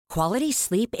Quality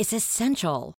sleep is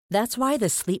essential. That's why the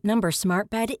Sleep Number Smart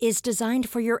Bed is designed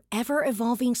for your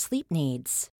ever-evolving sleep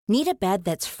needs. Need a bed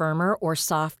that's firmer or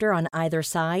softer on either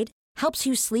side? Helps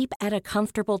you sleep at a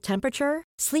comfortable temperature?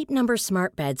 Sleep Number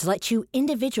Smart Beds let you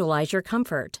individualize your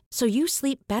comfort, so you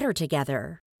sleep better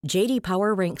together. J.D.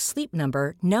 Power ranks Sleep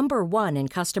Number number 1 in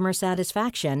customer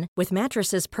satisfaction with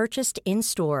mattresses purchased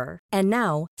in-store. And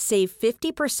now, save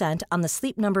 50% on the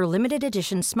Sleep Number Limited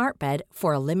Edition Smart Bed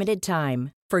for a limited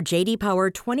time. For J.D. Power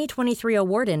 2023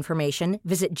 award information,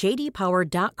 visit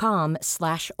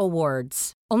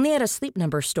jdpower.com/awards. Only at a Sleep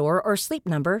Number store or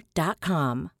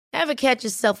sleepnumber.com. Ever catch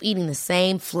yourself eating the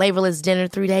same flavorless dinner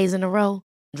 3 days in a row?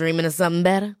 Dreaming of something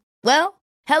better? Well,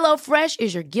 HelloFresh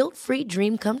is your guilt-free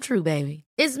dream come true, baby.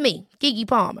 It's me, Keke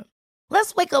Palmer.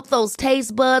 Let's wake up those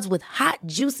taste buds with hot,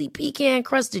 juicy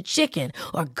pecan-crusted chicken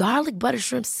or garlic butter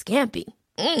shrimp scampi.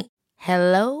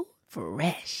 Hello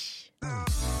Fresh.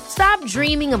 Stop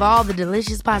dreaming of all the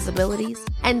delicious possibilities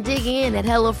and dig in at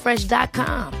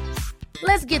HelloFresh.com.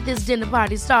 Let's get this dinner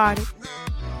party started.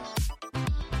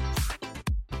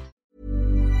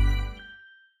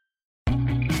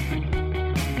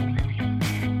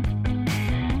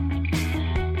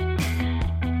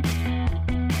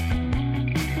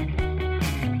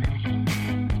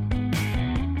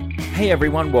 Hey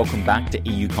everyone, welcome back to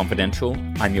EU Confidential.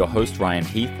 I'm your host Ryan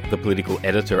Heath, the political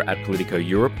editor at Politico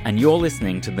Europe, and you're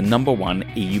listening to the #1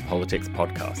 EU politics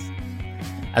podcast.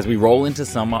 As we roll into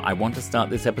summer, I want to start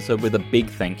this episode with a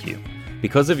big thank you.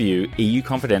 Because of you, EU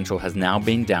Confidential has now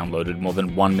been downloaded more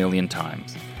than 1 million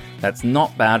times. That's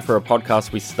not bad for a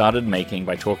podcast we started making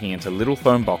by talking into little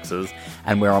phone boxes,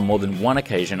 and where on more than one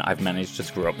occasion I've managed to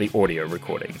screw up the audio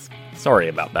recordings. Sorry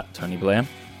about that, Tony Blair.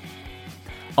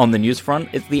 On the news front,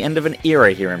 it's the end of an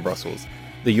era here in Brussels.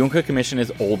 The Juncker Commission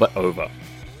is all but over.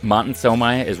 Martin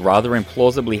Selmayr is rather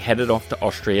implausibly headed off to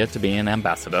Austria to be an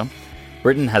ambassador.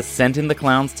 Britain has sent in the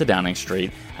clowns to Downing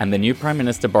Street, and the new Prime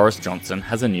Minister Boris Johnson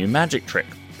has a new magic trick.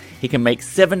 He can make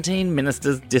 17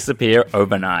 ministers disappear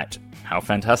overnight. How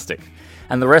fantastic.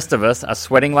 And the rest of us are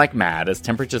sweating like mad as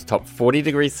temperatures top 40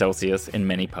 degrees Celsius in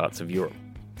many parts of Europe.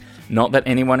 Not that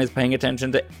anyone is paying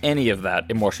attention to any of that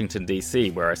in Washington,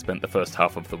 D.C., where I spent the first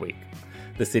half of the week.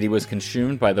 The city was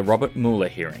consumed by the Robert Mueller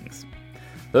hearings.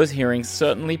 Those hearings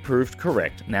certainly proved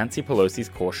correct Nancy Pelosi's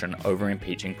caution over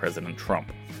impeaching President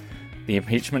Trump. The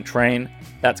impeachment train,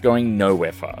 that's going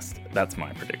nowhere fast. That's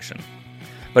my prediction.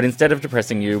 But instead of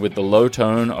depressing you with the low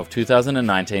tone of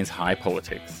 2019's high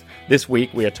politics, this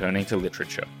week we are turning to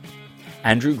literature.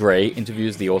 Andrew Gray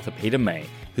interviews the author Peter May,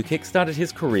 who kickstarted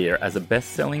his career as a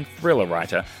best-selling thriller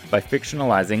writer by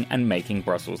fictionalizing and making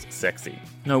Brussels sexy.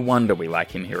 No wonder we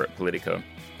like him here at Politico.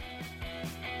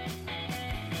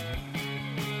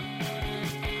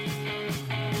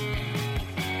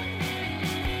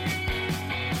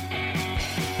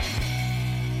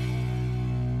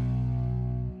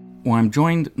 Well, I'm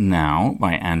joined now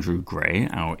by Andrew Gray,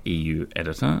 our EU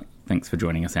editor. Thanks for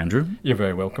joining us, Andrew. You're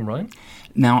very welcome, Ryan.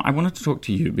 Now, I wanted to talk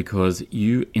to you because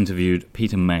you interviewed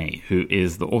Peter May, who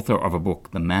is the author of a book,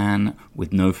 The Man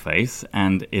with No Face,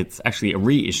 and it's actually a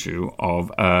reissue of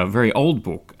a very old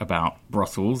book about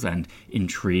Brussels and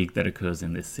intrigue that occurs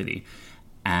in this city.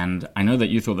 And I know that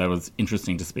you thought that was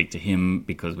interesting to speak to him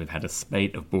because we've had a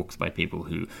spate of books by people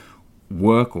who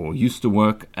work or used to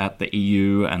work at the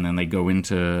EU and then they go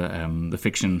into the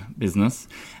fiction business.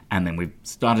 And then we've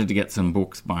started to get some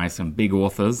books by some big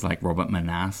authors like Robert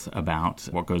Manasse about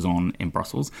what goes on in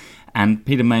Brussels. And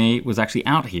Peter May was actually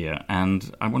out here.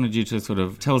 And I wanted you to sort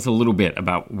of tell us a little bit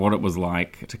about what it was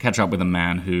like to catch up with a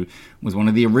man who was one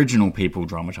of the original people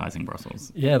dramatizing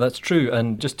Brussels. Yeah, that's true.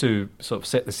 And just to sort of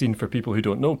set the scene for people who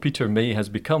don't know, Peter May has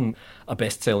become a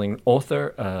best-selling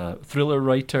author, a thriller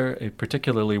writer,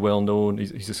 particularly well-known.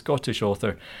 He's a Scottish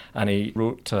author, and he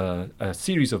wrote a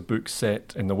series of books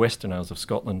set in the Western Isles of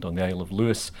Scotland on the Isle of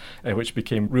Lewis, which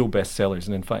became real bestsellers.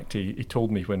 And in fact, he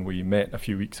told me when we met a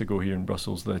few weeks ago here in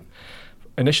Brussels that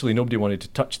initially nobody wanted to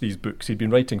touch these books. He'd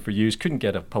been writing for years, couldn't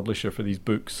get a publisher for these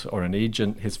books or an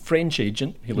agent. His French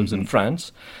agent, he lives in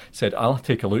France, said, "I'll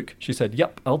take a look." She said,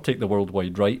 "Yep, I'll take the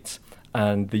worldwide rights."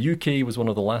 And the UK was one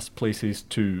of the last places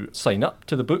to sign up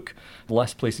to the book, the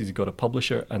last places he got a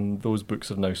publisher, and those books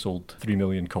have now sold 3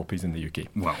 million copies in the UK.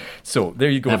 Wow. So there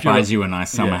you go. That buys you a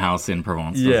nice summer house in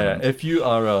Provence. Yeah, if you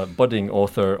are a budding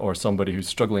author or somebody who's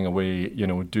struggling away,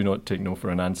 do not take no for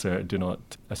an answer. Do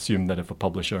not assume that if a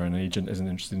publisher or an agent isn't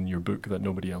interested in your book that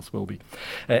nobody else will be.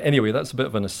 Anyway, that's a bit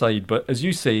of an aside. But as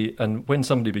you say, and when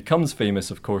somebody becomes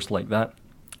famous, of course, like that,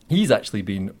 he's actually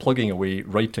been plugging away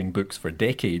writing books for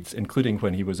decades, including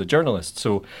when he was a journalist.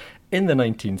 So in the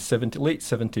late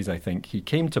 70s, I think, he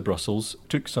came to Brussels,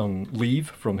 took some leave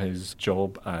from his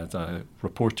job as a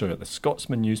reporter at the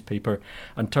Scotsman newspaper,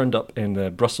 and turned up in the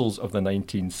Brussels of the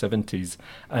 1970s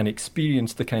and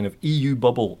experienced the kind of EU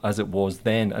bubble as it was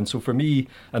then. And so for me,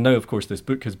 and now of course this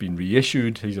book has been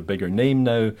reissued, he's a bigger name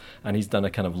now, and he's done a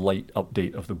kind of light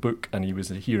update of the book, and he was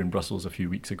here in Brussels a few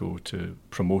weeks ago to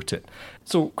promote it.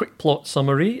 So, quick plot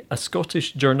summary. A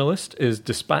Scottish journalist is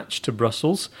dispatched to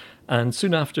Brussels, and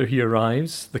soon after he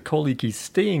arrives, the colleague he's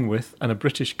staying with and a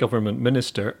British government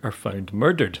minister are found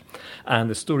murdered. And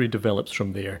the story develops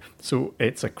from there. So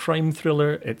it's a crime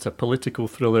thriller, it's a political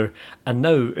thriller, and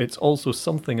now it's also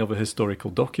something of a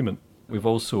historical document. We've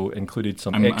also included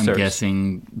some excerpts. I'm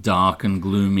guessing dark and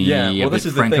gloomy, this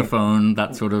is francophone,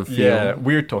 that sort of feel. Yeah,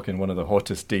 we're talking one of the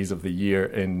hottest days of the year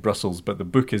in Brussels, but the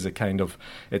book is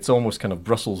it's almost kind of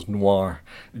Brussels noir.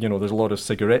 You know, there's a lot of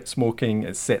cigarette smoking,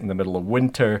 it's set in the middle of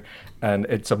winter, and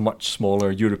it's a much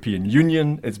smaller European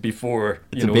Union. It's before...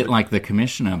 It's a bit like The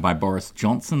Commissioner by Boris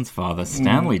Johnson's father,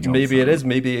 Stanley Johnson. Maybe it is.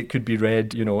 Maybe it could be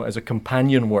read, as a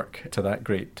companion work to that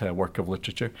great work of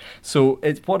literature. So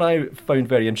it's what I found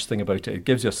very interesting about it. It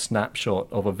gives you a snapshot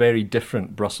of a very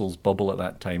different Brussels bubble at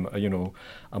that time.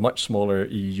 A much smaller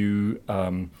EU,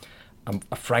 a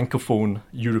francophone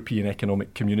European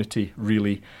economic community,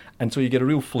 really. And so you get a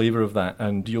real flavour of that.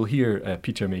 And you'll hear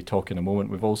Peter May talk in a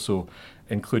moment. We've also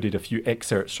included a few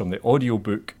excerpts from the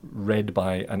audiobook read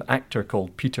by an actor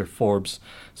called Peter Forbes.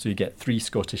 So you get 3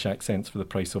 Scottish accents for the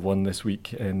price of 1 this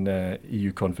week in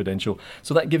EU Confidential.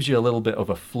 So that gives you a little bit of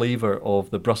a flavour of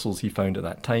the Brussels he found at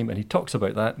that time. And he talks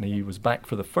about that, and he was back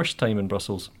for the first time in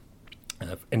Brussels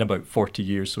in about 40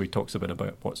 years. So he talks a bit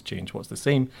about what's changed, what's the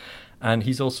same. And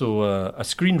he's also a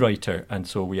screenwriter. And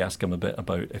so we ask him a bit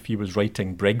about if he was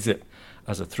writing Brexit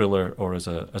as a thriller or as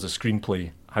a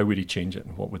screenplay, how would he change it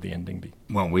and what would the ending be?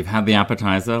 Well, we've had the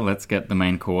appetizer, let's get the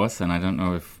main course, and I don't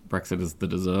know if Brexit is the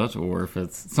dessert or if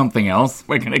it's something else.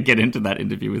 We're going to get into that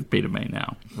interview with Peter May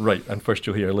now. Right, and first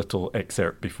you'll hear a little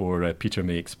excerpt before Peter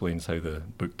May explains how the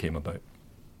book came about.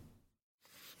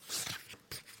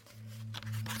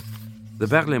 The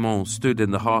Berlaymont stood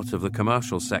in the heart of the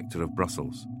commercial sector of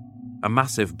Brussels, a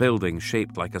massive building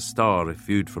shaped like a star if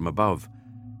viewed from above,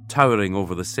 towering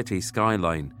over the city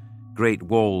skyline, great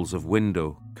walls of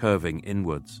window curving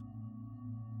inwards.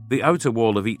 The outer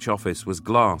wall of each office was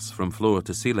glass from floor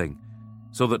to ceiling,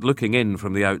 so that looking in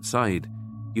from the outside,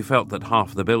 you felt that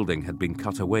half the building had been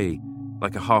cut away,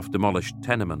 like a half-demolished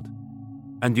tenement,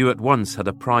 and you at once had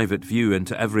a private view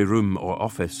into every room or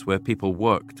office where people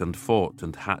worked and fought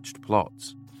and hatched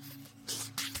plots.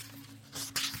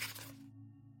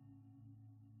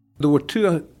 There were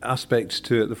 2 aspects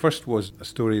to it. The first was a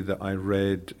story that I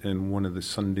read in one of the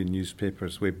Sunday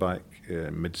newspapers way back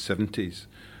mid-70s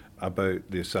about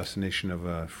the assassination of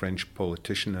a French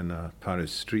politician in a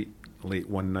Paris street late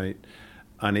one night.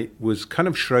 And it was kind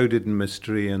of shrouded in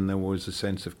mystery, and there was a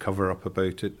sense of cover-up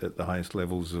about it at the highest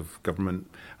levels of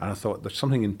government. And I thought, there's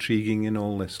something intriguing in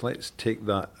all this. Let's take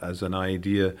that as an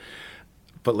idea,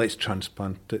 but let's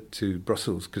transplant it to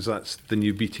Brussels, because that's the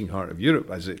new beating heart of Europe,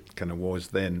 as it kind of was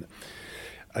then.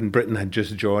 And Britain had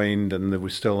just joined, and there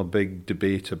was still a big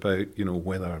debate about,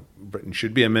 whether Britain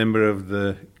should be a member of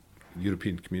the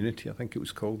European Community, I think it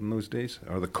was called in those days,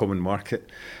 or the Common Market.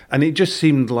 And it just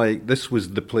seemed like this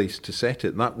was the place to set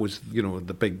it. That was,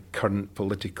 the big current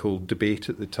political debate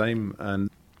at the time. And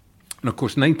of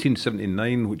course,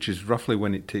 1979, which is roughly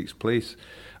when it takes place,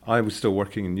 I was still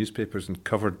working in newspapers and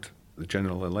covered the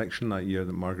general election that year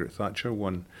that Margaret Thatcher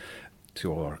won,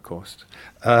 to all our cost.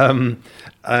 And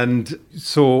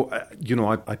so,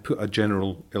 I put a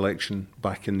general election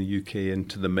back in the UK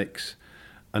into the mix.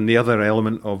 And the other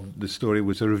element of the story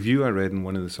was a review I read in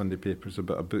one of the Sunday papers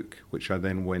about a book, which I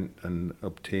then went and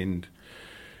obtained,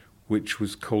 which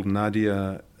was called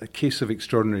Nadia, A Case of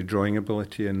Extraordinary Drawing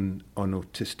Ability in an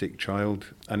Autistic Child.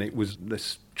 And it was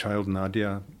this child,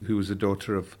 Nadia, who was the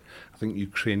daughter of, I think,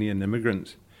 Ukrainian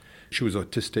immigrants. She was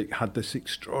autistic, had this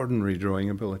extraordinary drawing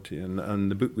ability, and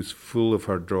the book was full of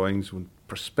her drawings with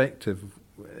perspective.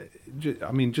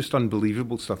 I mean, just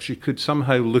unbelievable stuff. She could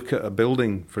somehow look at a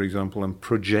building, for example, and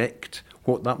project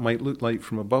what that might look like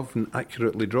from above and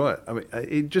accurately draw it. I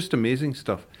mean, just amazing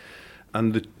stuff.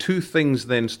 And the 2 things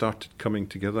then started coming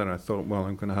together. I thought, well,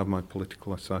 I'm going to have my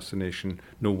political assassination,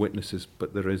 no witnesses,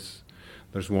 but there's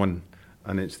one.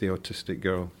 And it's the autistic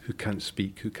girl who can't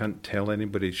speak, who can't tell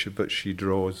anybody, but she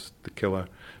draws the killer.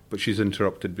 But she's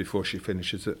interrupted before she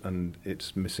finishes it, and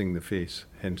it's missing the face,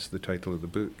 hence the title of the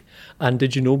book. And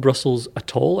did you know Brussels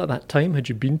at all at that time? Had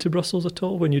you been to Brussels at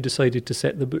all when you decided to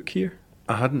set the book here?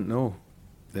 I hadn't, no.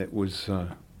 It was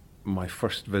my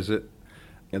first visit,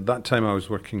 At that time I was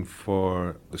working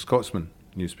for the Scotsman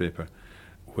newspaper,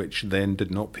 which then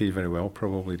did not pay very well,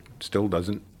 probably still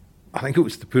doesn't. I think it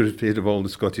was the poorest paid of all the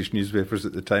Scottish newspapers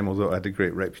at the time, although it had a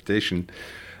great reputation.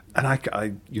 And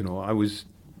I was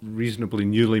reasonably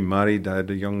newly married. I had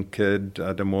a young kid, I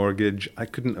had a mortgage. I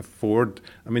couldn't afford,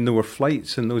 there were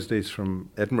flights in those days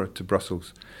from Edinburgh to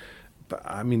Brussels. But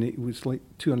it was like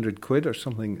 200 quid or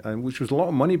something, which was a lot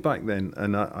of money back then,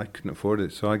 and I couldn't afford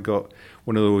it. So I got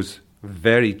one of those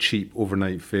very cheap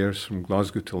overnight fares from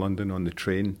Glasgow to London on the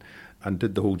train and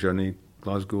did the whole journey.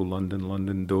 Glasgow, London,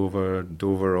 London, Dover,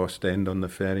 Dover, Ostend on the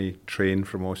ferry, train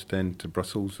from Ostend to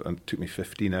Brussels, and it took me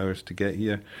 15 hours to get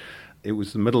here. It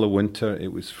was the middle of winter,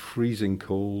 it was freezing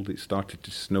cold, it started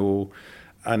to snow,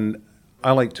 and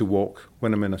I like to walk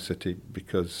when I'm in a city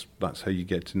because that's how you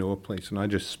get to know a place, and I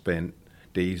just spent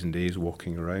days and days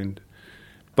walking around.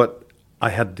 But I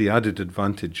had the added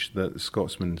advantage that the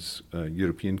Scotsman's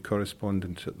European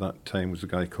correspondent at that time was a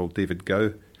guy called David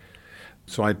Gow.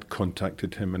 So I'd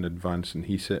contacted him in advance and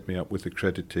he set me up with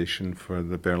accreditation for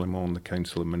the Berlaymont, the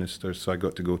Council of Ministers. So I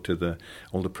got to go to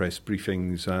all the press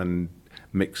briefings and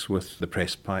mix with the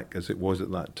press pack as it was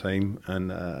at that time and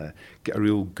get a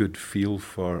real good feel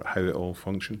for how it all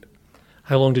functioned.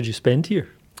 How long did you spend here?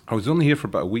 I was only here for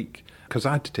about a week because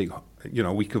I had to take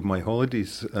a week of my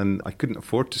holidays and I couldn't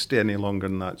afford to stay any longer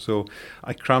than that. So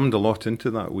I crammed a lot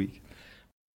into that week.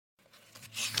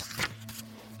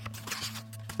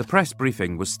 The press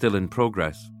briefing was still in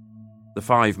progress. The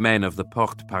 5 men of the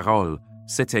porte-parole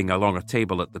sitting along a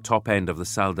table at the top end of the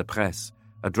salle de presse,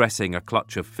 addressing a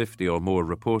clutch of 50 or more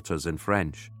reporters in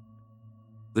French.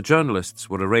 The journalists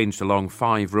were arranged along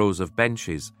 5 rows of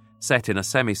benches set in a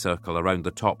semicircle around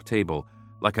the top table,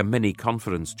 like a mini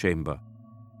conference chamber.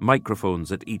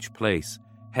 Microphones at each place,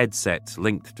 headsets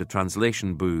linked to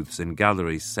translation booths in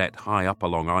galleries set high up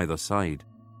along either side.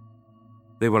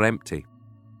 They were empty.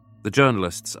 The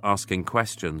journalists asking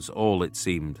questions, all, it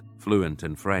seemed, fluent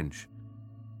in French.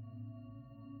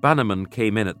 Bannerman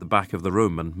came in at the back of the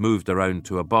room and moved around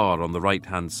to a bar on the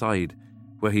right-hand side,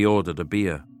 where he ordered a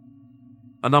beer.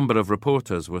 A number of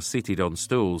reporters were seated on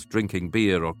stools drinking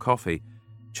beer or coffee,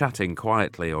 chatting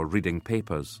quietly or reading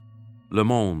papers. Le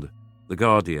Monde, The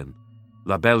Guardian,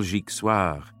 La Belgique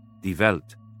Soir, Die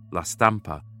Welt, La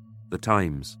Stampa, The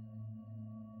Times.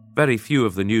 Very few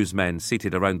of the newsmen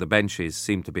seated around the benches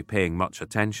seemed to be paying much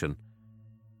attention.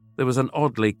 There was an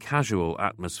oddly casual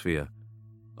atmosphere,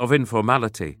 of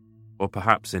informality or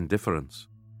perhaps indifference.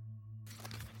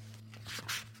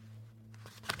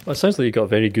 Well, it sounds like you got a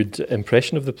very good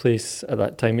impression of the place at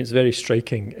that time. It's very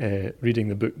striking reading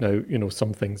the book now,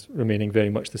 some things remaining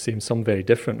very much the same, some very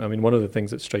different. One of the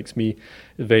things that strikes me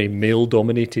is a very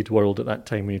male-dominated world at that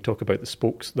time when you talk about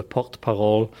the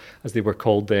porte-parole, as they were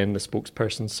called then, the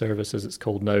spokesperson's service as it's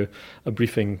called now, a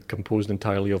briefing composed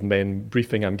entirely of men,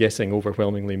 briefing, I'm guessing,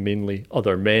 overwhelmingly mainly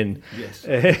other men. Yes.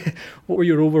 What were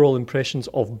your overall impressions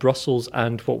of Brussels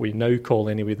and what we now call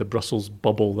anyway the Brussels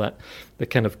bubble, that the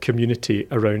kind of community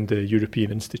around the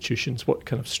European institutions? What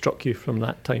kind of struck you from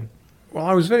that time? Well,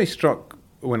 I was very struck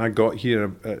when I got here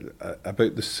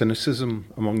about the cynicism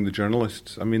among the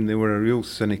journalists. They were a real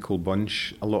cynical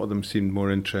bunch. A lot of them seemed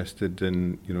more interested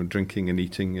in, drinking and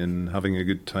eating and having a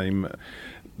good time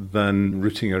than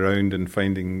rooting around and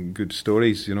finding good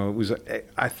stories.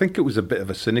 I think it was a bit of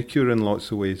a sinecure in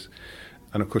lots of ways.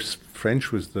 And of course,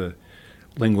 French was the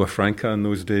lingua franca in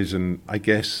those days, and I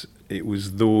guess it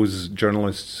was those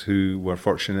journalists who were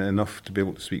fortunate enough to be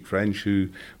able to speak French who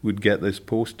would get this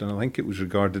post, and I think it was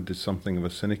regarded as something of a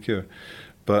sinecure.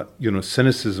 But,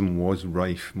 cynicism was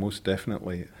rife, most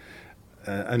definitely.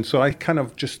 And so I kind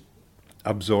of just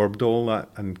absorbed all that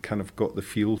and kind of got the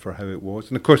feel for how it was.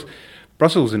 And of course,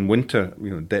 Brussels in winter,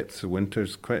 depths of winter,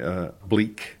 is quite a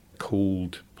bleak,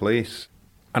 cold place.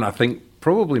 And I think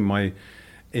probably my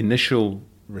initial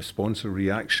response or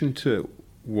reaction to it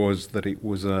was that it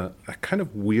was a kind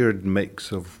of weird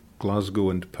mix of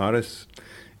Glasgow and Paris.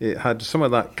 It had some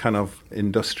of that kind of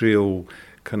industrial,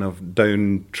 kind of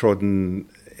downtrodden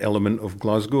element of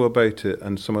Glasgow about it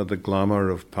and some of the glamour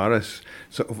of Paris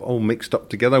sort of all mixed up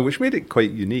together, which made it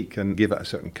quite unique and gave it a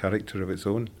certain character of its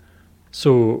own.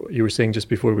 So you were saying just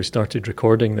before we started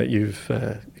recording that you've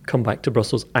come back to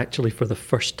Brussels actually for the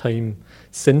first time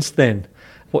since then.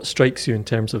 What strikes you in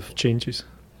terms of changes?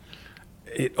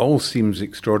 It all seems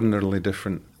extraordinarily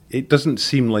different. It doesn't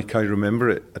seem like I remember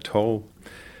it at all.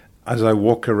 As I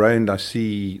walk around, I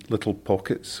see little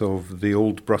pockets of the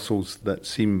old Brussels that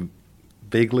seem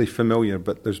vaguely familiar,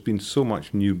 but there's been so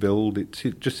much new build.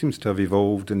 It just seems to have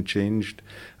evolved and changed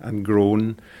and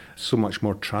grown. So much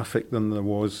more traffic than there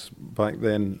was back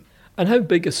then. And how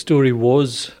big a story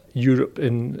was Europe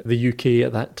in the UK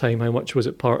at that time? How much was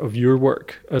it part of your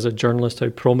work as a journalist? How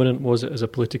prominent was it as a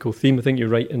political theme? I think you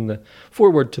write in the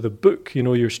foreword to the book,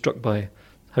 you're struck by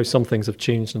how some things have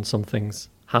changed and some things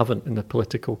haven't in the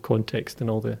political context in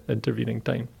all the intervening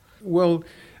time. Well,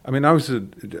 I mean, I was a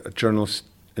journalist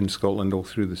in Scotland all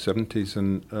through the 70s,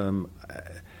 and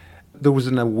there was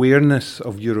an awareness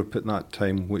of Europe at that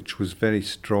time which was very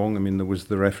strong. I mean, there was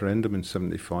the referendum in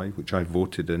 75, which I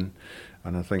voted in,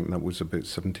 and I think that was about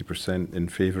 70% in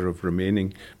favour of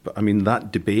remaining. But I mean,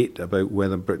 that debate about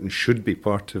whether Britain should be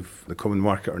part of the common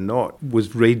market or not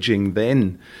was raging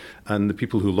then. And the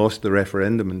people who lost the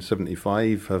referendum in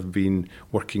 75 have been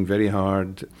working very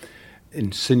hard,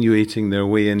 insinuating their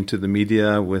way into the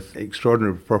media with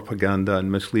extraordinary propaganda and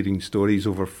misleading stories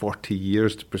over 40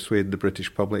 years to persuade the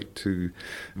British public to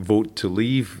vote to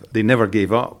leave. They never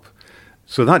gave up.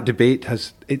 So that debate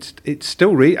it's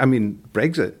still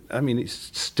Brexit,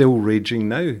 it's still raging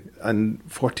now. And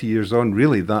 40 years on,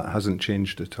 really, that hasn't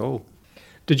changed at all.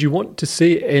 Did you want to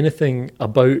say anything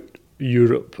about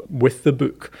Europe with the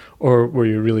book, or were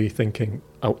you really thinking,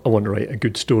 I want to write a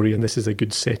good story and this is a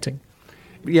good setting?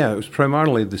 Yeah, it was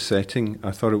primarily the setting.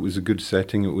 I thought it was a good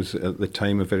setting. It was at the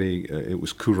time it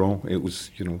was courant. It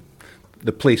was,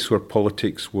 the place where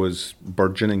politics was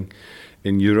burgeoning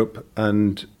in Europe,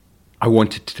 and I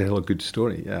wanted to tell a good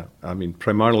story. Yeah, I mean,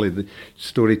 primarily the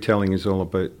storytelling is all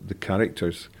about the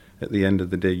characters. At the end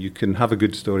of the day, you can have a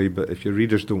good story, but if your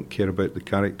readers don't care about the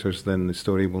characters, then the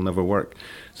story will never work.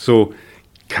 So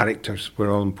characters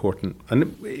were all important.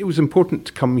 And it was important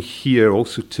to come here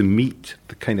also to meet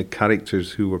the kind of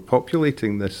characters who were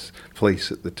populating this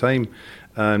place at the time.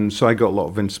 And so I got a lot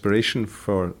of inspiration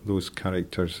for those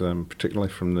characters,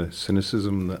 particularly from the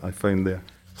cynicism that I found there.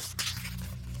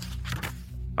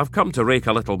 "I've come to rake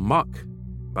a little muck,"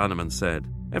 Bannerman said,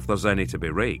 "if there's any to be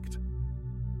raked."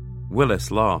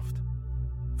 Willis laughed.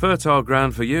 "Fertile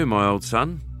ground for you, my old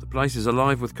son. The place is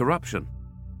alive with corruption.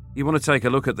 You want to take a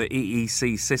look at the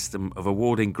EEC system of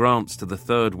awarding grants to the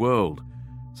Third World.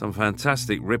 Some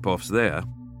fantastic rip-offs there.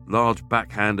 Large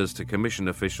backhanders to commission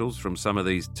officials from some of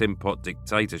these tin-pot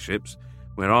dictatorships,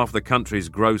 where half the country's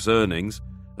gross earnings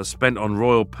are spent on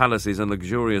royal palaces and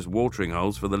luxurious watering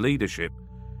holes for the leadership.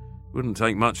 Wouldn't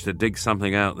take much to dig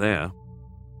something out there."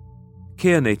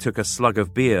 Kearney took a slug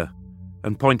of beer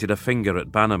and pointed a finger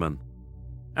at Bannerman.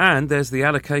 "And there's the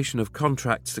allocation of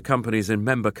contracts to companies in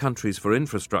member countries for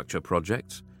infrastructure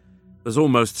projects. There's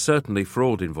almost certainly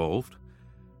fraud involved.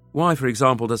 Why, for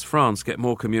example, does France get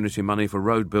more community money for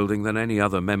road building than any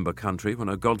other member country when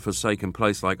a godforsaken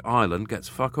place like Ireland gets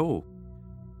fuck all?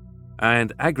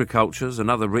 And agriculture's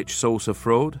another rich source of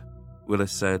fraud,"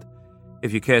 Willis said,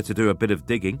 "if you care to do a bit of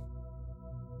digging."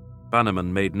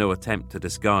 Bannerman made no attempt to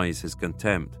disguise his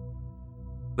contempt.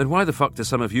 "Then why the fuck do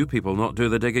some of you people not do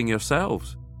the digging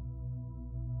yourselves?"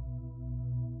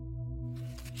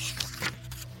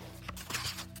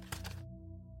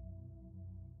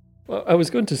 Well, I was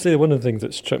going to say one of the things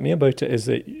that struck me about it is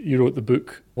that you wrote the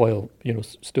book while,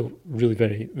 still really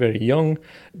very, very young,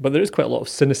 but there is quite a lot of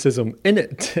cynicism in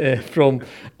it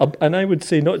and I would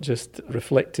say not just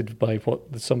reflected by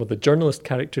what some of the journalist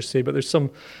characters say, but there's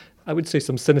some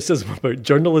cynicism about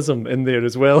journalism in there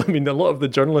as well. I mean, a lot of the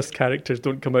journalist characters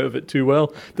don't come out of it too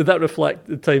well. Did that reflect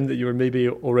the time that you were maybe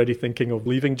already thinking of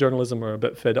leaving journalism or a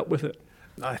bit fed up with it?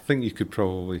 I think you could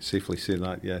probably safely say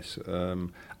that, yes.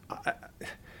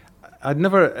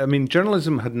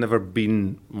 Journalism had never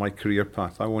been my career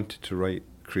path. I wanted to write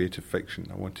creative fiction.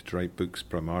 I wanted to write books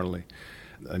primarily.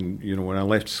 And, when I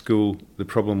left school, the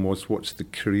problem was, what's the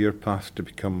career path to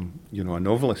become, a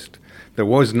novelist? There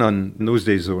was none. In those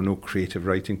days, there were no creative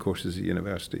writing courses at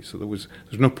university. So there's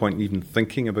no point in even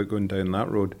thinking about going down that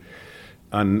road.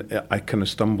 And I kind of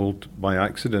stumbled by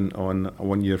accident on a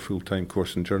one-year full-time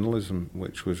course in journalism,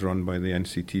 which was run by the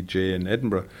NCTJ in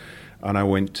Edinburgh. And I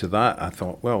went to that. I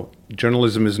thought, well,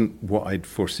 journalism isn't what I'd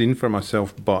foreseen for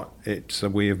myself, but it's a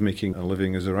way of making a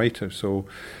living as a writer. So,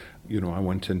 I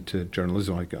went into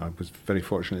journalism. I was very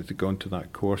fortunate to go onto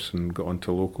that course and got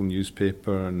onto a local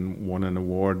newspaper and won an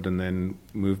award, and then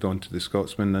moved on to the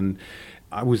Scotsman. And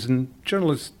I was in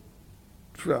journalism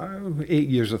for 8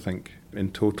 years, I think,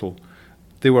 in total.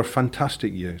 They were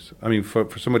fantastic years. I mean, for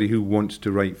somebody who wants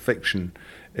to write fiction,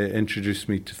 it introduced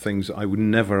me to things I would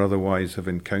never otherwise have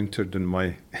encountered in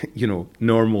my,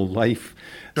 normal life.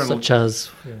 Such as?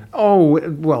 Yeah. Oh,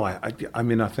 well, I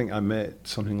think I met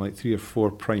something like 3 or 4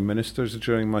 prime ministers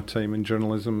during my time in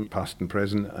journalism, past and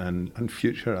present and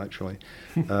future, actually.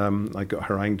 I got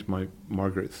harangued by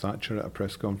Margaret Thatcher at a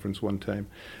press conference one time.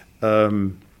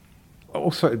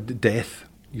 Also, death.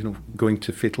 going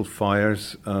to fatal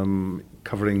fires,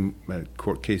 covering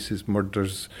court cases,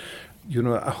 murders,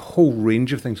 a whole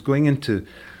range of things, going into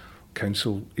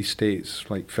council estates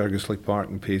like Fergusley Park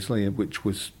and Paisley, which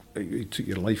was, you took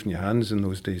your life in your hands in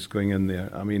those days going in there.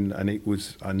 I mean, and it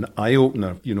was an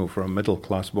eye-opener, for a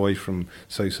middle-class boy from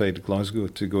south side of Glasgow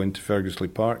to go into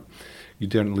Fergusley Park. You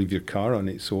daren't leave your car on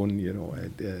its own,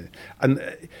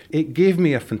 and it gave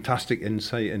me a fantastic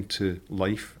insight into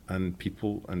life and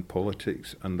people and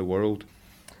politics and the world.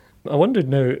 I wondered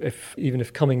now if, even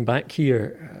if coming back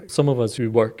here, some of us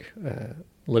who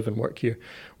live and work here,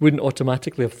 wouldn't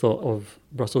automatically have thought of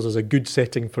Brussels as a good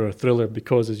setting for a thriller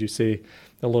because, as you say,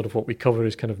 a lot of what we cover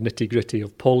is kind of nitty-gritty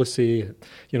of policy.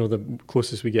 The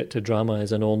closest we get to drama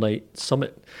is an all-night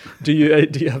summit. Do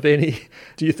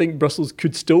you think Brussels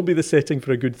could still be the setting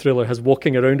for a good thriller? Has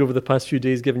walking around over the past few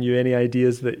days given you any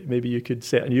ideas that maybe you could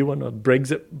set a new one, or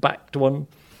Brexit-backed one?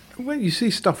 Well, you see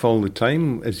stuff all the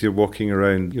time as you're walking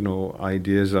around,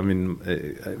 ideas. I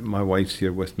mean, my wife's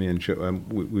here with me,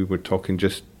 and we were talking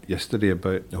just yesterday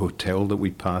about the hotel that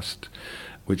we passed,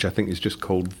 which I think is just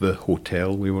called The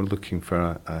Hotel. We were looking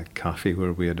for a cafe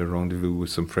where we had a rendezvous with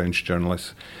some French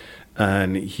journalists.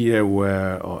 And here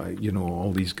were,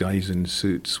 all these guys in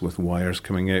suits with wires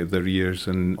coming out of their ears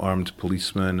and armed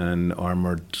policemen and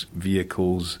armoured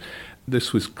vehicles.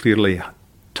 This was clearly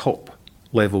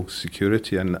top-level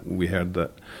security, and we heard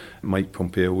that Mike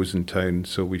Pompeo was in town,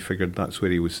 so we figured that's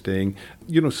where he was staying.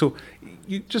 So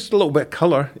you just a little bit of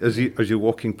colour as you're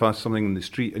walking past something in the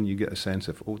street, and you get a sense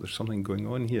of, there's something going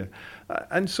on here.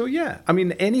 And so, I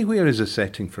mean, anywhere is a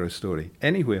setting for a story.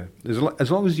 Anywhere,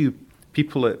 as long as you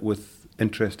people it with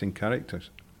interesting characters.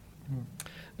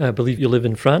 I believe you live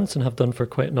in France and have done for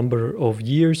quite a number of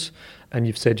years, and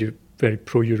you've said you're very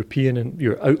pro-European in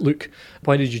your outlook.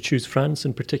 Why did you choose France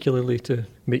and particularly to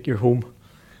make your home?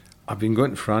 I've been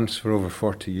going to France for over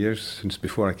 40 years, since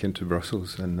before I came to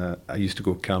Brussels, and I used to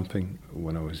go camping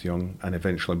when I was young, and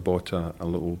eventually bought a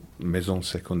little maison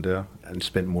secondaire and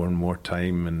spent more and more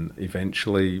time, and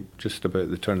eventually, just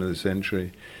about the turn of the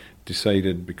century,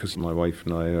 decided, because my wife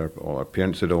and I, our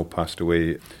parents had all passed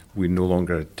away, we no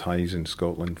longer had ties in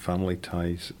Scotland, family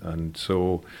ties, and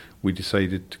so we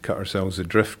decided to cut ourselves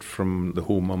adrift from the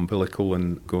home umbilical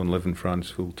and go and live in France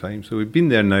full time. So we've been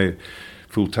there now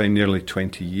full time nearly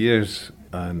 20 years,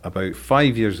 and about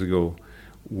 5 years ago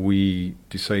we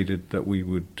decided that we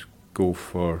would go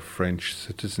for French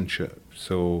citizenship.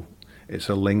 So it's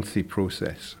a lengthy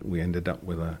process. We ended up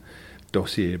with a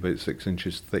dossier about 6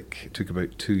 inches thick. It took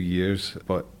about 2 years,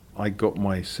 but I got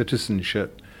my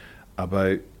citizenship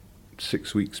about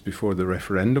 6 weeks before the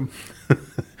referendum.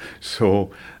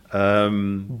 So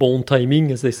bon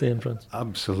timing, as they say in France.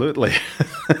 Absolutely.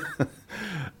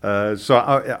 So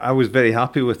I was very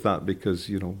happy with that, because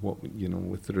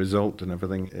with the result and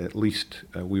everything, at least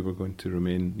we were going to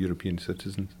remain European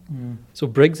citizens. So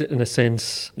Brexit, in a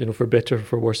sense, for better or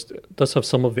for worse, does have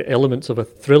some of the elements of a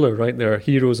thriller, right? There are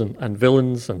heroes and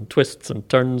villains and twists and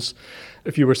turns.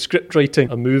 If you were script writing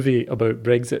a movie about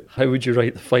Brexit, how would you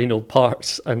write the final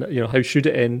parts, and how should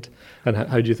it end, and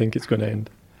how do you think it's going to end?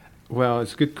 Well,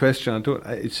 it's a good question.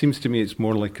 It seems to me it's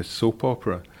more like a soap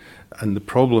opera. And the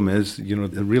problem is,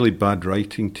 the really bad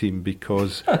writing team,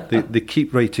 because they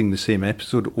keep writing the same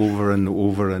episode over and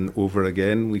over and over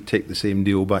again. We take the same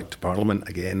deal back to Parliament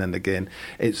again and again.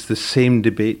 It's the same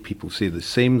debate. People say the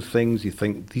same things. You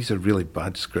think, these are really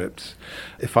bad scripts.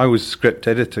 If I was script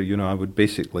editor, I would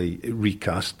basically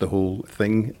recast the whole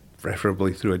thing,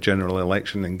 preferably through a general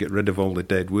election, and get rid of all the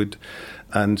dead wood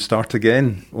and start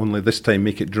again, only this time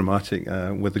make it dramatic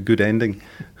with a good ending.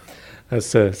 That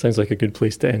sounds like a good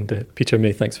place to end. Peter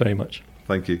May, thanks very much.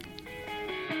 Thank you.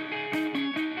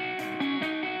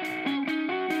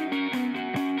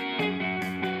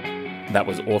 That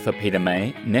was author Peter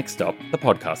May. Next up, the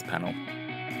podcast panel.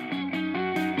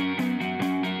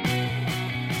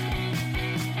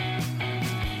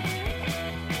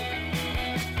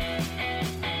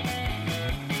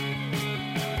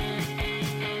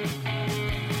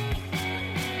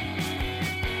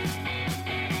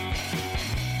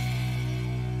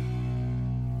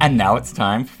 And now it's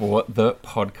time for the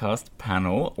podcast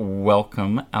panel.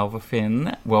 Welcome, Alva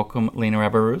Finn. Welcome, Lena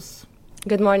Abarus.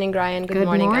 Good morning, Ryan. Good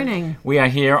morning. We are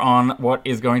here on what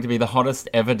is going to be the hottest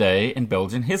ever day in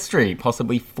Belgian history,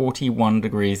 possibly 41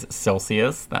 degrees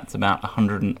Celsius. That's about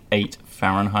 108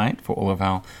 Fahrenheit for all of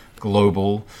our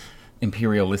global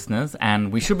Imperial listeners.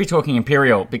 And we should be talking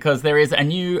Imperial because there is a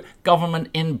new government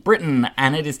in Britain,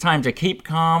 and it is time to keep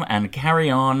calm and carry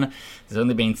on. There's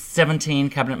only been 17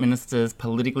 cabinet ministers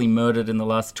politically murdered in the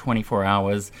last 24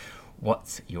 hours.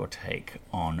 What's your take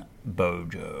on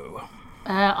Bojo?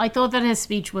 I thought that his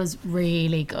speech was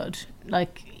really good.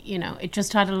 Like, you know, it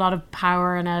just had a lot of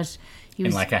power in it. He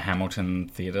was in like a Hamilton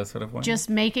theatre sort of way? Just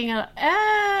making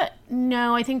a...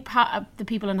 no, I think the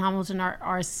people in Hamilton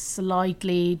are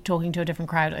slightly talking to a different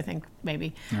crowd, I think,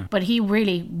 maybe. Yeah. But he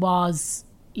really was,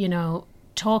 you know,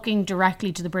 talking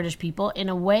directly to the British people in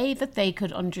a way that they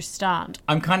could understand.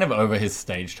 I'm kind of over his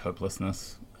staged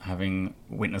hopelessness, having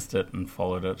witnessed it and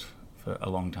followed it for a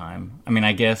long time. I mean,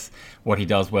 I guess what he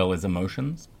does well is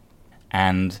emotions,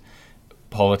 and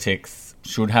politics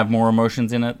should have more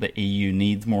emotions in it. The EU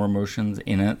needs more emotions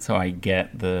in it, so I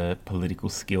get the political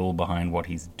skill behind what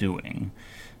he's doing.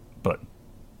 But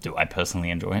do I personally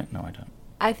enjoy it? No, I don't.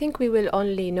 I think we will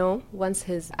only know once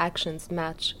his actions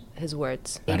match his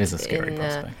words. That is a scary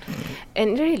prospect.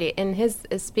 And really, in his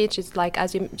speech, it's like,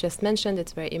 as you just mentioned,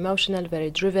 it's very emotional, very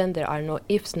driven. There are no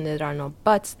ifs and there are no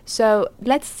buts. So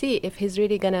let's see if he's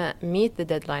really going to meet the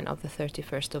deadline of the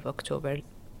 31st of October.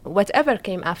 Whatever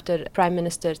came after Prime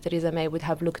Minister Theresa May would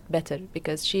have looked better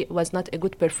because she was not a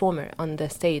good performer on the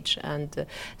stage. And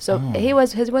he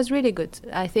was really good,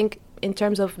 I think, in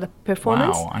terms of the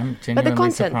performance. Wow, I'm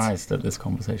genuinely surprised at this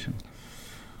conversation.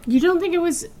 You don't think it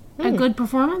was a good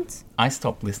performance? I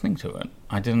stopped listening to it.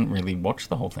 I didn't really watch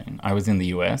the whole thing. I was in the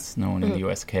US. No one in the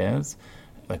US cares.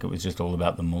 Like, it was just all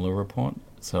about the Mueller report.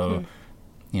 So,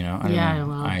 you know, I don't know.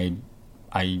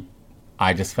 Well.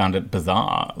 I just found it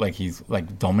bizarre. Like, he's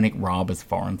like Dominic Raab as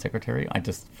Foreign Secretary. I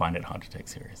just find it hard to take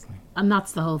seriously. And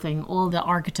that's the whole thing. All the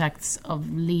architects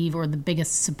of Leave, or the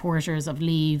biggest supporters of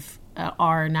Leave,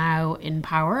 are now in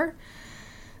power.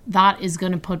 That is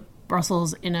going to put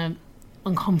Brussels in an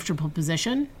uncomfortable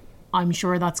position. I'm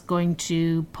sure that's going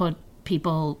to put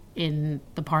people in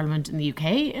the Parliament in the UK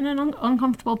in an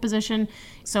uncomfortable position.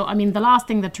 So, I mean, the last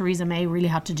thing that Theresa May really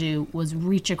had to do was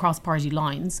reach across party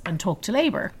lines and talk to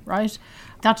Labour, right?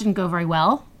 That didn't go very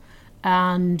well.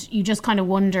 And you just kind of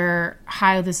wonder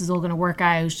how this is all going to work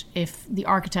out if the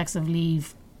architects of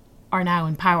Leave are now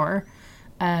in power.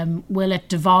 Will it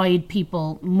divide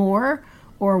people more,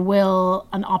 or will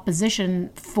an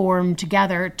opposition form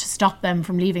together to stop them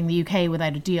from leaving the UK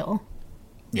without a deal?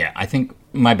 Yeah, I think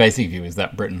my basic view is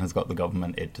that Britain has got the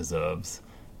government it deserves.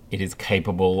 It is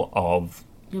capable of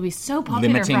You'll be so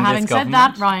popular for having said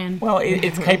that, Ryan. Well,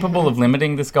 it's capable of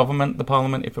limiting this government, the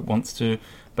Parliament, if it wants to,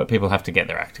 but people have to get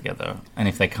their act together. And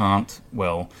if they can't,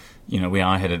 well, you know, we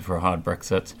are headed for a hard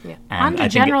Brexit. Yeah. And a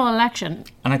general election.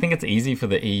 And I think it's easy for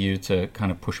the EU to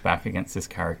kind of push back against this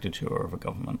caricature of a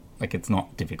government. Like, it's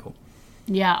not difficult.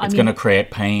 Yeah, It's going to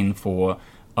create pain for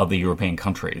other European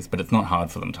countries, but it's not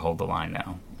hard for them to hold the line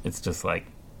now. It's just, like,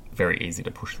 very easy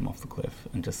to push them off the cliff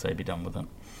and just say, be done with it.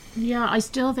 Yeah, I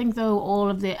still think, though, all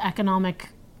of the economic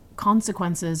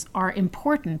consequences are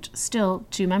important still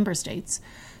to member states.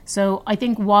 So I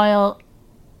think while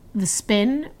the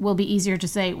spin will be easier to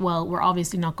say, well, we're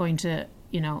obviously not going to,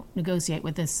 you know, negotiate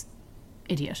with this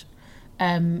idiot. But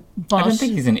I don't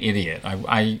think he's an idiot.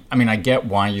 I mean, I get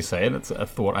why you say it. It's a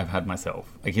thought I've had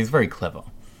myself. Like, he's very clever.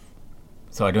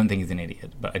 So I don't think he's an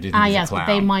idiot, but I do think he's a clown.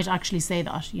 But they might actually say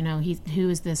that, you know, who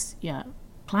is this,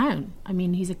 clown? I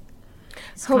mean, he's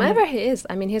whoever he is.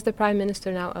 I mean, he's the Prime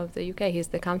Minister now of the UK. He's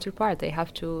the counterpart. They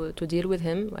have to deal with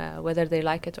him, whether they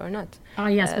like it or not. Oh,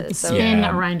 yes, but the spin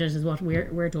around it is what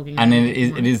we're talking about. And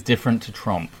it is different to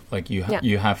Trump. Like, you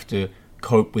have to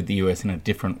cope with the US in a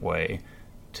different way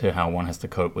to how one has to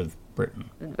cope with Britain.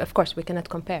 Of course, we cannot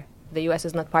compare. The US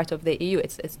is not part of the EU.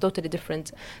 It's totally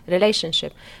different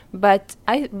relationship. But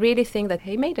I really think that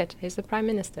he made it. He's the Prime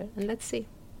Minister. And let's see.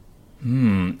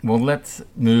 Well, let's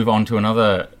move on to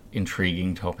another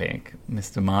intriguing topic.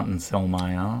 Mr. Martin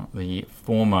Selmayr, the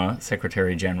former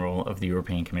Secretary General of the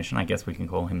European Commission, I guess we can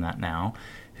call him that now,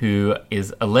 who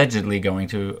is allegedly going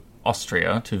to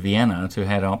Austria, to Vienna, to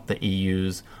head up the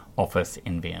EU's office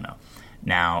in Vienna.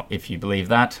 Now, if you believe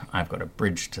that, I've got a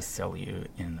bridge to sell you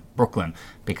in Brooklyn,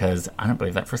 because I don't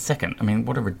believe that for a second. I mean,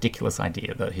 what a ridiculous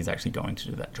idea that he's actually going to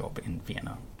do that job in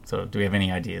Vienna. So do we have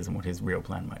any ideas on what his real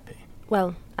plan might be?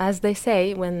 Well, as they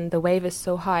say, when the wave is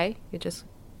so high, you just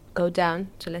go down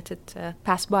to let it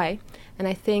pass by. And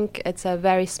I think it's a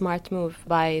very smart move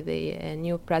by the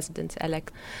new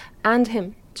president-elect and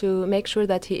him to make sure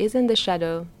that he is in the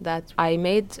shadow, that I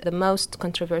made the most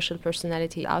controversial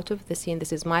personality out of the scene.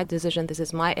 This is my decision, this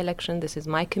is my election, this is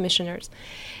my commissioners.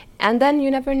 And then you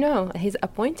never know. He's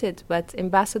appointed, but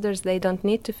ambassadors, they don't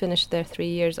need to finish their 3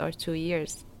 years or 2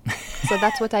 years. So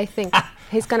that's what I think.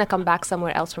 He's going to come back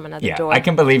somewhere else from another door. I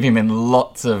can believe him in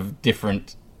lots of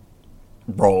different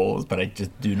roles, but I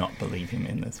just do not believe him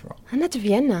in this role. And not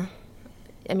Vienna.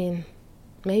 I mean,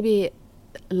 maybe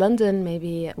London,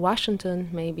 maybe Washington,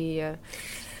 maybe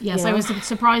Yes, I was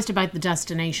surprised about the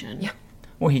destination. Yeah.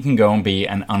 Well, he can go and be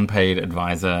an unpaid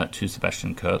advisor to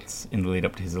Sebastian Kurz in the lead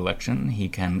up to his election. He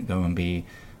can go and be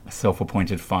a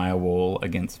self-appointed firewall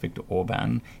against Viktor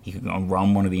Orban. He could go and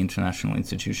run one of the international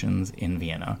institutions in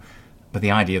Vienna. But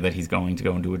the idea that he's going to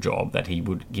go and do a job that he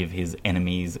would give his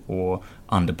enemies or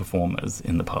underperformers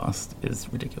in the past is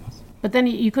ridiculous. But then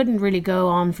you couldn't really go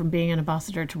on from being an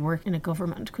ambassador to work in a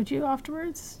government, could you,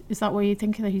 afterwards? Is that why you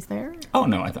think that he's there? Oh,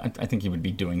 no, I think he would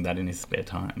be doing that in his spare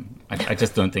time. I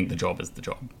just don't think the job is the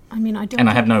job. I mean, I don't... And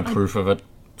I have no proof of it,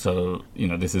 so,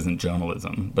 this isn't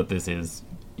journalism, but this is,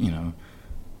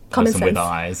 Common person with sense.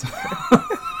 eyes.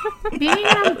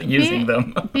 Being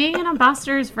them. Being an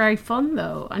ambassador is very fun,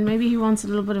 though, and maybe he wants a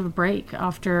little bit of a break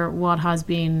after what has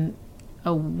been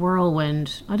a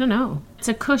whirlwind. I don't know. It's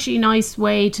a cushy, nice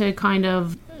way to kind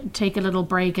of take a little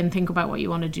break and think about what you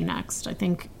want to do next. I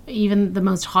think even the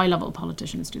most high-level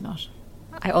politicians do that.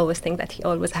 I always think that he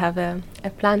always have a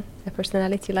plan, a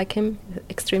personality like him,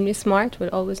 extremely smart, will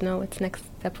always know what's next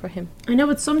step for him. I know,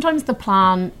 but sometimes the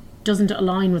plan doesn't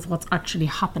align with what's actually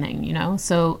happening,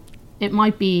 So it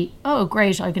might be, oh,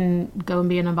 great, I can go and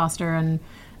be an ambassador and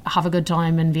have a good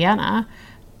time in Vienna,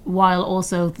 while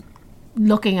also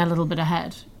looking a little bit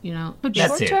ahead, But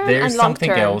That's it. Short-term There's and long something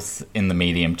term. else in the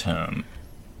medium term,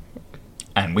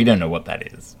 and we don't know what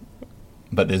that is.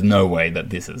 But there's no way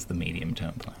that this is the medium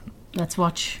term plan. Let's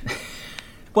watch.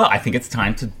 Well, I think it's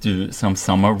time to do some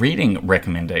summer reading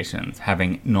recommendations.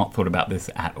 Having not thought about this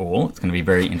at all, it's going to be a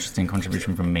very interesting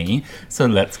contribution from me. So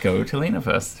let's go to Lena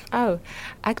first. Oh,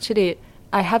 actually,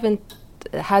 I haven't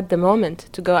had the moment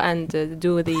to go and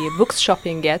do the books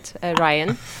shopping yet,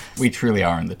 Ryan. We truly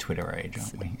are in the Twitter age,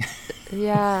 aren't we?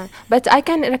 Yeah, but I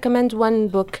can recommend one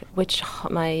book which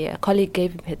my colleague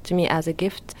gave it to me as a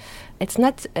gift. It's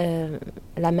not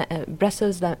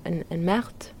Brussels and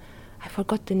Merte. I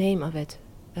forgot the name of it.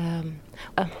 Stephen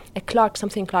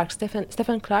Clark.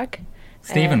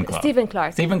 Stephen Clark. Stephen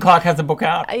Clark. Stephen Clark has a book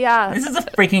out. Yeah. This is a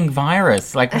freaking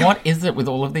virus. Like, what is it with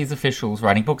all of these officials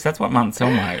writing books? That's what Mount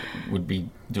Selmai would be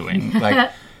doing.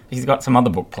 Like, he's got some other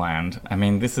book planned. I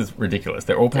mean, this is ridiculous.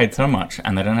 They're all paid so much,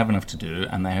 and they don't have enough to do,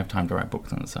 and they have time to write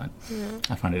books on the side. Yeah.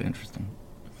 I find it interesting.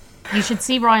 You should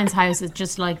see Ryan's house. It's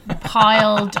just like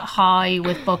piled high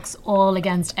with books all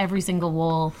against every single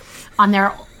wall. And there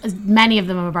are many of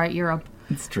them about Europe.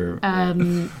 It's true.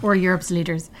 Or Europe's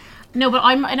leaders. No, but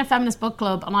I'm in a feminist book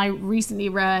club, and I recently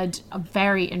read a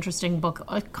very interesting book.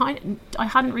 I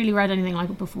hadn't really read anything like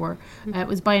it before. It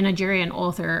was by a Nigerian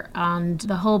author, and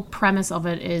the whole premise of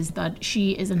it is that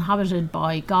she is inhabited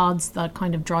by gods that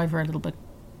kind of drive her a little bit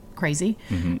crazy.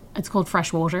 Mm-hmm. It's called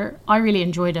Fresh Water. I really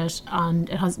enjoyed it, and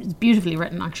it's beautifully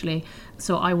written, actually.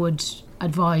 So I would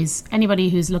advise anybody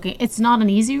who's looking. It's not an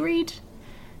easy read.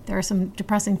 There are some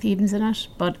depressing themes in it,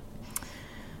 but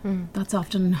that's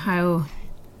often how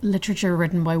literature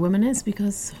written by women is,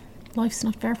 because life's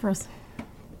not fair for us.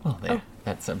 Well, there.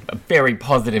 That's a very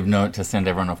positive note to send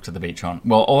everyone off to the beach on.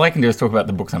 Well, all I can do is talk about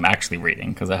the books I'm actually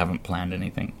reading, because I haven't planned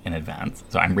anything in advance.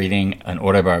 So I'm reading an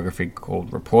autobiography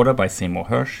called Reporter by Seymour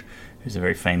Hersh, who's a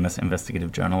very famous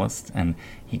investigative journalist, and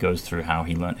he goes through how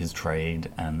he learnt his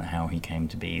trade and how he came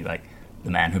to be like the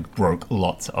man who broke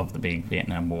lots of the big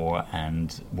Vietnam War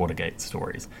and Watergate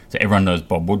stories. So everyone knows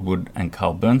Bob Woodward and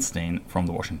Carl Bernstein from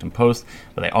the Washington Post,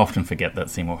 but they often forget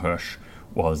that Seymour Hersh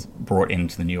was brought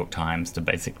into the New York Times to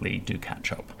basically do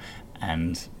catch-up.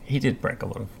 And he did break a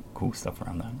lot of cool stuff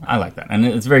around that. I like that. And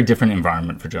it's a very different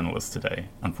environment for journalists today,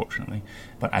 unfortunately.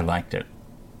 But I liked it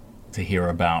to hear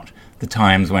about the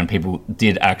times when people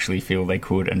did actually feel they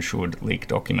could and should leak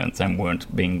documents and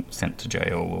weren't being sent to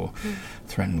jail or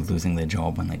threatened with losing their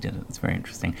job when they did it. It's very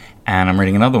interesting. And I'm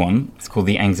reading another one. It's called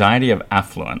The Anxiety of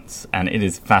Affluence, and it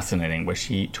is fascinating, where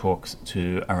she talks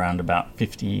to around about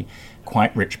 50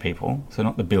 quite rich people, so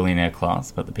not the billionaire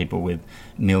class, but the people with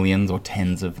millions or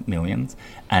tens of millions,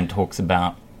 and talks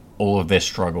about all of their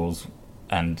struggles.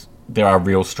 And there are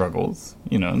real struggles,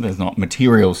 there's not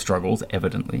material struggles,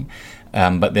 evidently,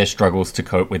 but there's struggles to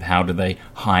cope with how do they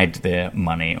hide their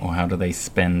money, or how do they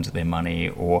spend their money,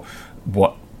 or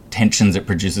what tensions it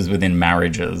produces within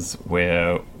marriages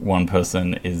where one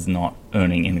person is not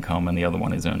earning income and the other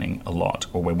one is earning a lot,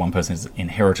 or where one person has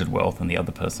inherited wealth and the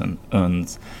other person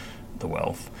earns the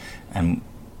wealth, and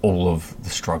all of the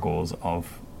struggles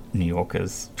of New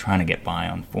Yorkers trying to get by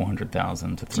on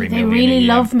 $400,000 to $3 million a year. Do they really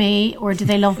love me, or do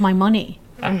they love my money?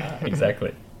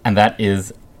 Exactly. And that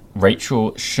is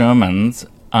Rachel Sherman's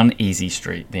Uneasy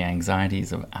Street, The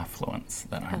Anxieties of Affluence,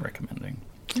 that I'm recommending.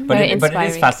 But it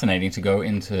is fascinating to go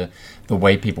into the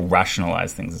way people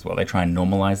rationalize things as well. They try and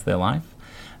normalize their life.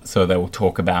 So they will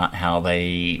talk about how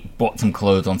they bought some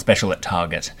clothes on special at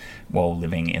Target while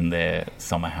living in their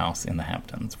summer house in the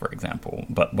Hamptons, for example.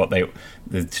 But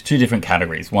there's two different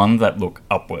categories. One that look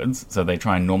upwards, so they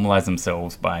try and normalize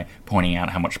themselves by pointing out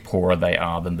how much poorer they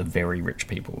are than the very rich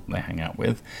people they hang out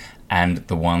with. And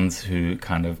the ones who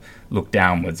kind of look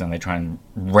downwards and they try and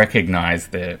recognize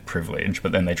their privilege,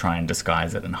 but then they try and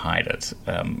disguise it and hide it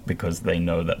because they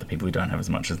know that the people who don't have as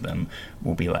much as them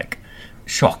will be like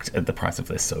shocked at the price of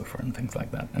their sofa and things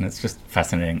like that. And it's just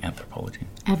fascinating anthropology.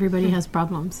 Everybody has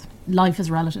problems. Life is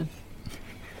relative.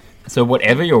 So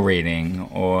whatever you're reading,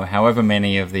 or however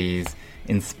many of these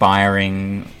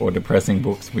inspiring or depressing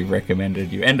books we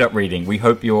recommended you end up reading, we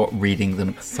hope you're reading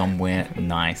them somewhere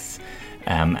nice.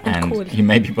 And cool. You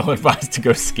may be well advised to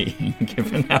go skiing,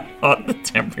 given how hot the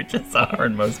temperatures are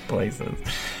in most places.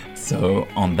 So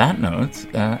on that note,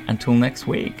 until next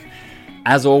week.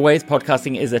 As always,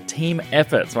 podcasting is a team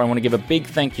effort, so I want to give a big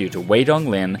thank you to Wei Dong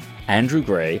Lin, Andrew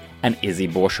Gray, and Izzy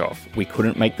Borshoff. We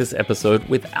couldn't make this episode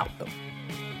without them.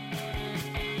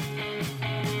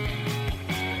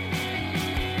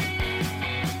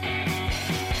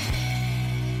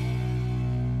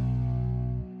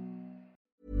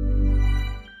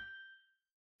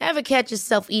 Ever catch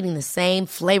yourself eating the same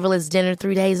flavorless dinner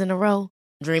 3 days in a row?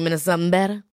 Dreaming of something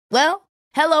better? Well,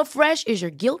 HelloFresh is your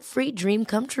guilt-free dream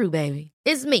come true, baby.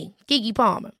 It's me, Keke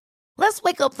Palmer. Let's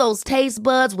wake up those taste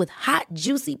buds with hot,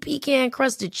 juicy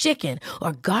pecan-crusted chicken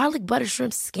or garlic butter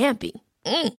shrimp scampi.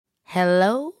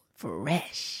 Hello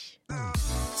Fresh.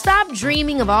 Stop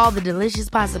dreaming of all the delicious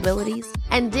possibilities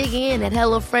and dig in at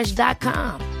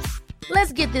HelloFresh.com.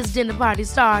 Let's get this dinner party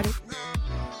started.